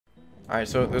Alright,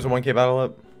 so there's a 1K battle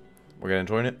up. We're gonna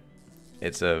join it.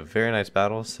 It's a very nice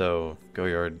battle, so go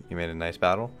yard, you made a nice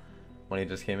battle. When he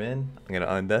just came in, I'm gonna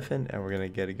undeafen and we're gonna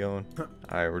get it going.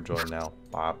 Alright, we're joining now.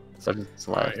 Bop.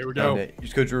 Alright, here we go. And,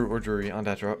 just go Drew or Drewy on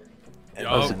Datdrop.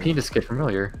 Oh, the penis kid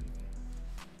familiar.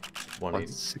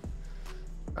 180.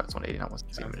 That's 180, not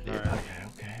 160. Okay,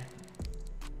 okay.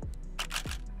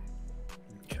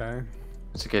 Okay.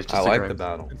 It's okay, it's just I a like grim. the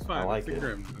battle. It's fine. I like it's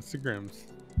it. It's a Grims.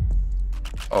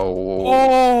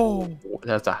 Oh.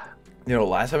 That's a. You know,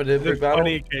 last time I did a There's big battle,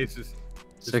 plenty of cases.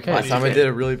 It's okay. last time I okay. did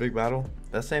a really big battle,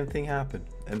 that same thing happened.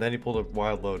 And then he pulled a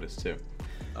Wild Lotus too.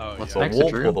 Oh, What's So next, we'll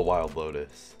Drew? pull the Wild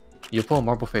Lotus. You pull a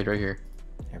marble fade right here.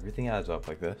 Everything adds up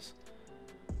like this.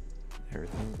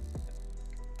 Everything.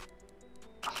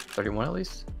 31 at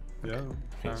least. Yeah.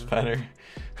 It's better.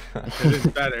 It is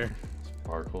better.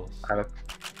 Sparkles. I have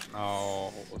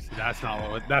Oh, see, that's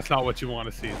not what you want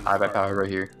to see. In a this power right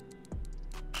here.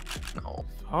 No.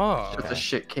 Oh. That's a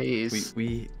shit case.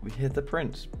 We hit the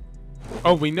prince.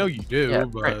 Oh, we know you do, Yeah,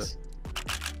 but Prince.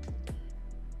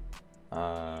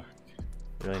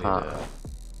 Really need Huh.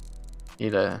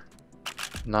 Need a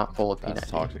not full of that's peanut.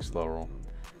 toxic slow roll.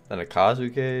 Then a Kazu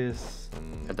case,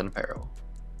 and And then a barrel.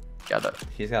 Gotta.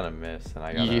 he's gotta miss, and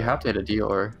I gotta. You have to hit a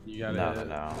deal or. you gotta.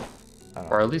 No. I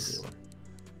don't Or at have to least-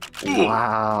 do it.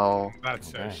 Wow.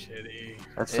 That's so Okay. shitty.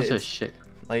 That's such a It's- shit.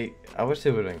 Like, I wish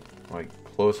they would have like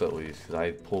close at least, because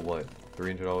I pulled what,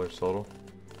 $300 total.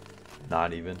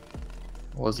 Not even.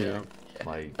 What was Yeah. it? Yeah,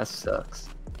 Like, that sucks.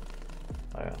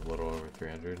 a little over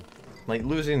 300. Like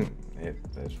losing,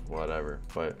 it's whatever.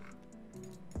 But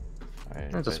I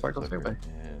There's a sparkle upgrade, fairway.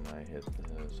 and I hit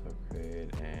this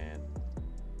upgrade, and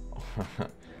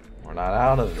we're not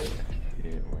out of it.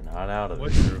 Dude, we're not out of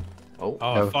What, it. Drew? Oh,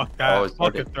 Oh, No. fuck that. Oh, it's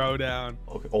Fuck a loaded. throwdown.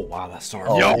 okay. Oh wow, that start.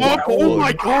 Oh, Yo, wow. oh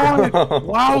my god.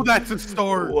 Wow, that's a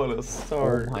start. What a Oh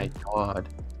start! my god.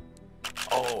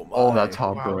 Oh my. Oh, that's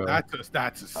top, Wow, bro. that's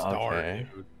a start, Okay.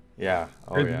 dude. Yeah.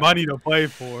 Oh There's yeah. money to play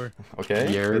for.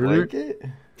 Okay. Yeah. You like it?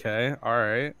 Okay,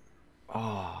 alright.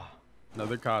 Oh.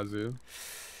 Another Kazu.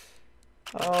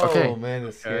 Oh Okay. man,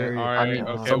 it's Okay, scary. alright. I mean,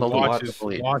 Okay, some of the watches.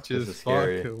 watch- Watches. This is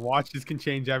scary. Fuck. Watches can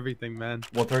change everything, man.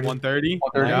 130. 130?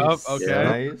 130. Yup,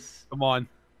 okay. Nice. Come on.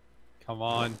 Come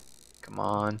on. Come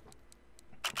on.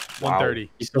 130.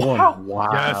 You still won. Wow.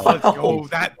 Yes, let's go. Wow.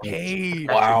 That paid.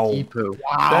 Wow. Deepu.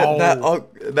 Wow.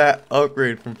 That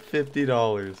upgrade from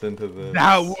 $50 into the.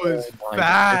 That was Oh my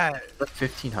fat. That's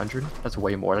 1500. That's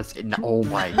way more. That's oh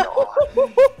my god.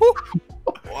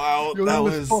 Wow, Yo, that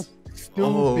was was. fucking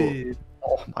stupid.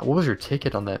 Oh my. What was your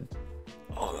ticket on that?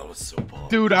 Oh, that was so bomb.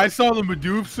 Dude, I saw the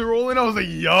Medusa rolling. I was like,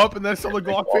 yup. And then I saw the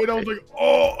Glock fade. I was like,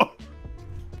 oh.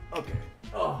 Okay.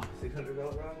 Oh, $600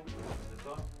 round.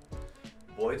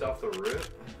 Voids off the rip.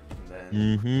 And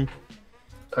then.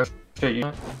 Okay,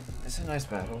 you. It's a nice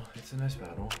battle. It's a nice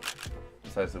battle.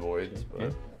 Besides the voids,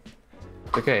 but.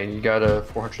 Okay, you got a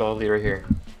 $400 lead right here.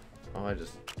 Oh, I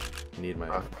just need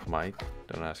my mic.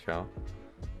 Don't ask how.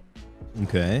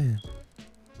 Okay.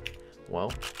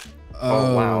 Well.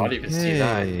 Oh wow, I didn't even see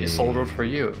that. Okay. It sold out for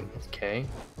you. Okay.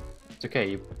 It's okay.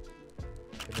 You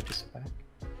give it just back.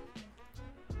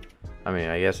 I mean,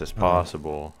 I guess it's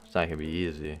possible. It's not gonna be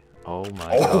easy. Oh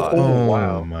my god. Oh, Oh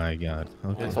wow. my god.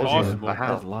 Okay. I It's told possible. you. I That's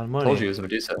have. a lot of money. Told you it was a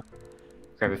Medusa.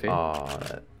 Grab a fade. Oh,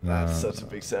 that's Uh, such a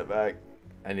big setback.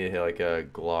 I need to hit like a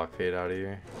Glock fade out of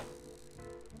here.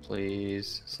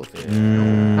 Please. Slip it.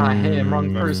 Mm. Not him.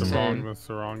 Wrong That's the person. wrong, that's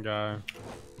the wrong guy.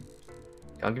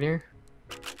 Gungnir?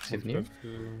 Sivnir?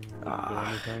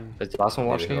 Ah. Is the last one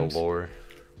watch Need to hit a games? lower.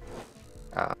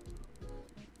 Ah.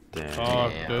 Damn. Oh,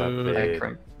 Damn, dude. that That paid.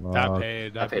 crank. That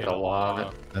paid. That paid a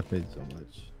lot. That paid so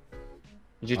much.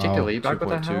 Did you take the Oh, lead back with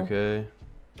that hell? 2.2k.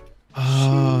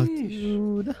 Oh, Sheesh.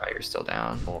 dude. Oh, you're still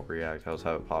down. Won't react. I'll just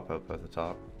have it pop up at the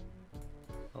top.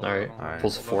 Alright. Alright.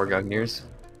 Pulls 4 Gugnirs.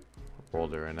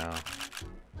 Rolled it right now.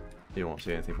 You won't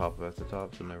see anything pop up at the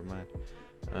top, so never mind.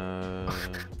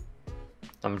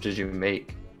 How much did you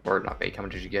make? Or not make, how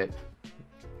much did you get?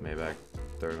 Mayback,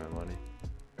 third of my money.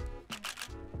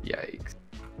 Yikes.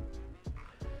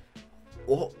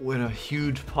 Oh, win a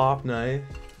huge pop knife.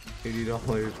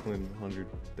 $80 win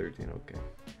 113. Okay.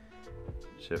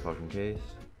 Shit fucking case.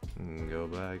 And go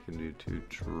back and do 2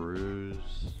 trues.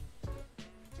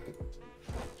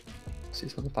 See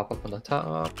something pop up on the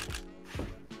top.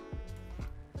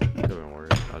 Could've been worse.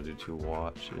 I'll do 2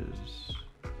 watches.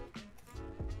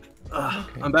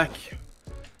 Okay. I'm back.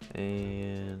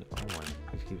 And oh my,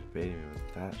 it keeps baiting me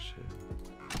with that shit.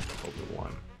 Hope it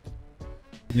won.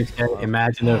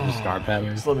 Imagine if the star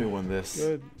pattern. Just let me win this.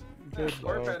 Good. Good.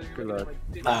 Good luck.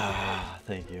 Ah,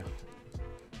 thank you.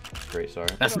 Great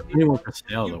start. That's You the don't thing need with the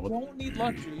sale, You though. won't need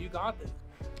luxury. You got this.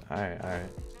 Alright, alright.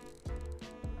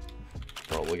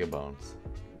 Bro, look at Bones.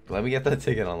 Let me get that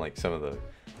ticket on like some of the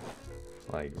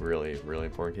like really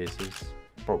important cases.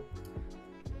 Bro,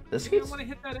 this You didn't case want to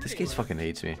hit that this anyway. case fucking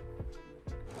hates me.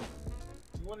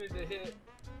 You wanted to hit.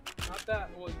 Not that.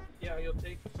 Well, yeah, you'll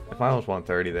take. If mine was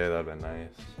 130 there, that'd been nice.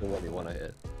 The one you want to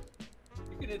hit.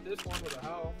 You can hit this one with a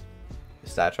howl.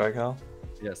 Stat track, Hal?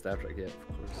 Yeah, stab track, yeah, of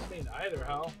course. I mean, either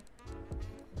howl.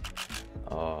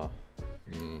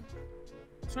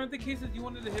 Those aren't the cases you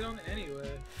wanted to hit on anyway.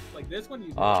 Like this one, you.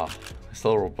 Did. I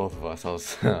still rolled both of us. I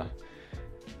was.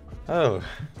 Oh.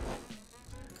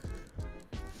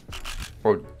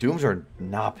 Bro, Dooms are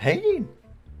not paying.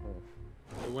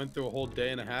 It went through a whole day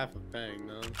and a half of paying,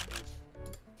 no?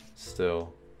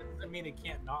 Still. I mean, it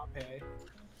can't not pay.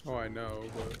 Oh, I know,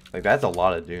 but Like, that's a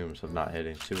lot of Dooms of not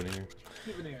hitting. Souvenir.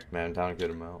 Souvenir. Man, I'm down a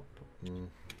good amount. Come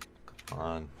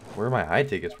on. Where are my high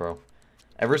tickets, bro?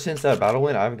 Ever since that battle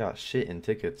win, I haven't got shit in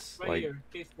tickets. Right Like, here,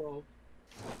 case 12.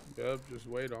 yep, just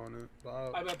wait on it.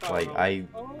 Bob. I bet that like one- I,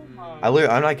 Oh my.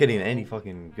 I'm not getting any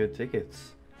fucking good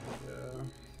tickets. Yeah.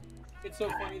 It's so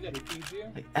funny that it feeds you.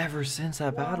 Like, ever since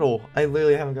that battle, I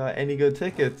literally haven't got any good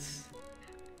tickets.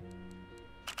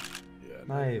 Yeah.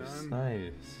 Nice, 99.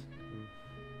 nice.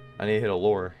 I need to hit a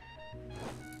lore.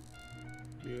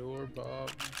 Deal or Bob.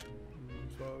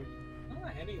 Fuck.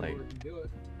 Not any Like- lord can do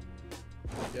it.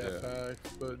 Yeah,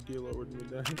 facts, but Dealer wouldn't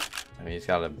be done. I mean, he's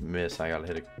got to miss. I got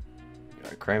to hit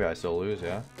a cranberry. I still lose,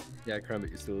 yeah? Yeah,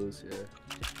 Crumbit, you still lose, yeah.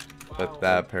 Wow. But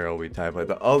that peril we type. Like,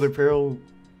 the other peril,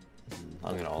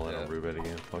 I'm going to all in on Yeah. Rubet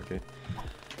again. Fuck it.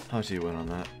 How much do you win on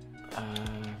that?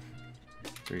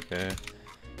 3K.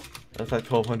 That's like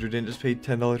 1,200 in. Just paid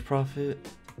 $10 profit.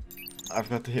 I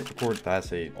forgot to hit record.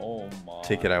 That's a Oh my.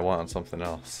 ticket I want on something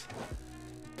else.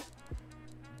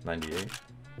 98.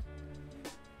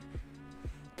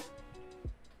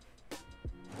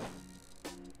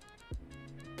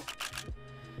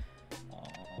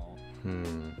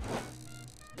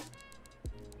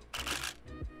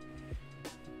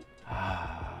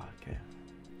 Okay.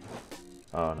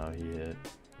 Oh no, he hit.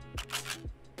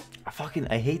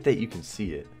 I hate that you can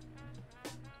see it.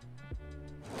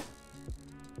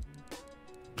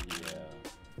 Yeah.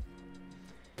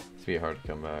 It's gonna be hard to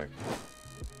come back.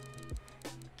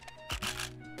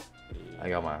 I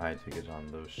got my high tickets on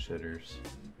those shitters.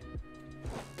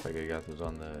 Like I got those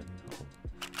on the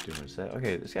Doom set.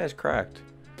 Okay, this guy's cracked.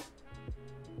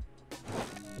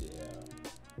 Yeah.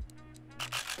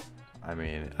 I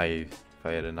mean, if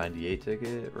I had a 98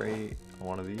 ticket rate on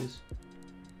one of these.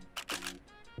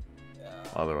 Yeah.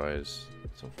 Otherwise,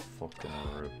 it's a fucking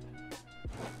rip.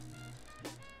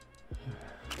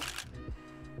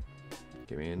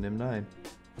 Give me a NIM 9.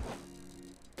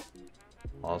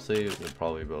 Honestly, we'll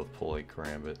probably both pull like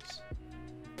karambits.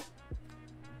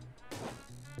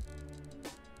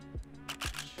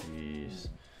 Jeez.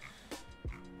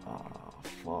 Oh,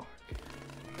 fuck.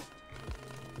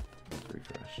 Let's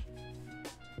refresh.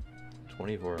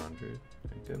 2,400.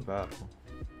 A good battle.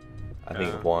 I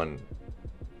think one.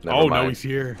 Never Oh, mind. no, he's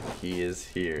here. He is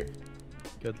here.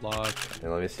 Good luck.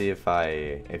 And let me see if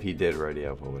he did ready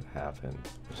up, what would happen.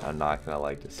 Which I'm not gonna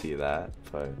like to see that,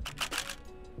 but I'm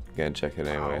gonna check it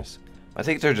anyways. My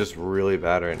tickets are just really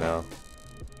bad right now.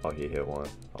 Oh, he hit one.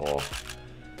 Oh,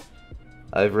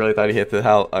 I really thought he hit the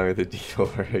the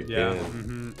dealer again. Yeah.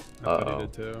 Mm-hmm. I thought he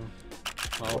did too.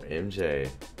 Oh, MJ,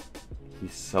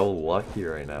 he's so lucky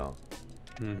right now.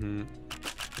 Mm-hmm.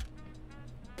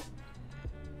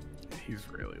 He's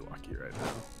really lucky right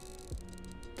now.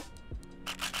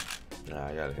 Nah,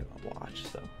 I gotta hit my watch,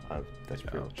 so that's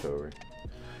pretty Yeah. much over.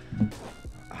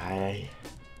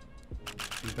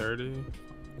 30. Bro,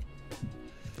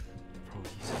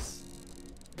 he's just.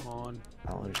 Come on.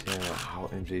 I don't understand how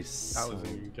MJ's. That so,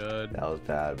 wasn't good. That was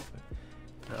bad.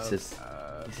 But That he's was just.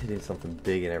 bad. He's hitting something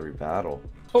big in every battle.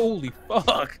 Holy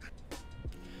fuck!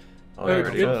 Oh, Hey, yeah,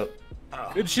 ready good- up.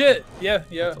 Good shit. Yeah,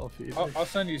 yeah. That's all feed. I'll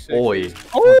send you 6. Oi,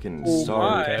 Oh, fucking my.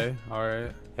 sorry. Okay. All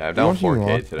right. Yeah, I'm You down watching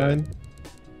 4K today. Rothstein?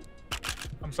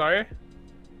 I'm sorry. Are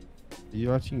you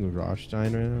watching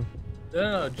Rothstein right now?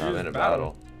 No, I'm Drew's in a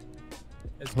battle.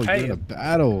 It's Oh, you're in a paying.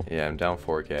 battle. Yeah, I'm down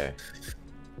 4K.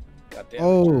 Goddamn.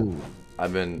 Oh,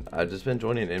 I've just been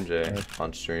joining MJ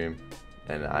on stream,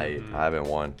 and I haven't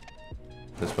won.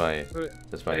 This my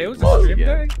Hey, it was a loss stream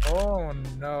again. day? Oh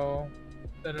no.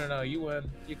 No, you win.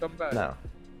 You come back. No.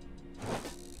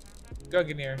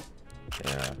 Gunganeer.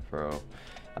 Yeah, bro.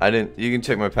 You can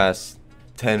check my past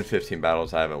 10, 15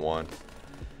 battles I haven't won.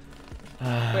 Wait,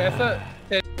 I thought.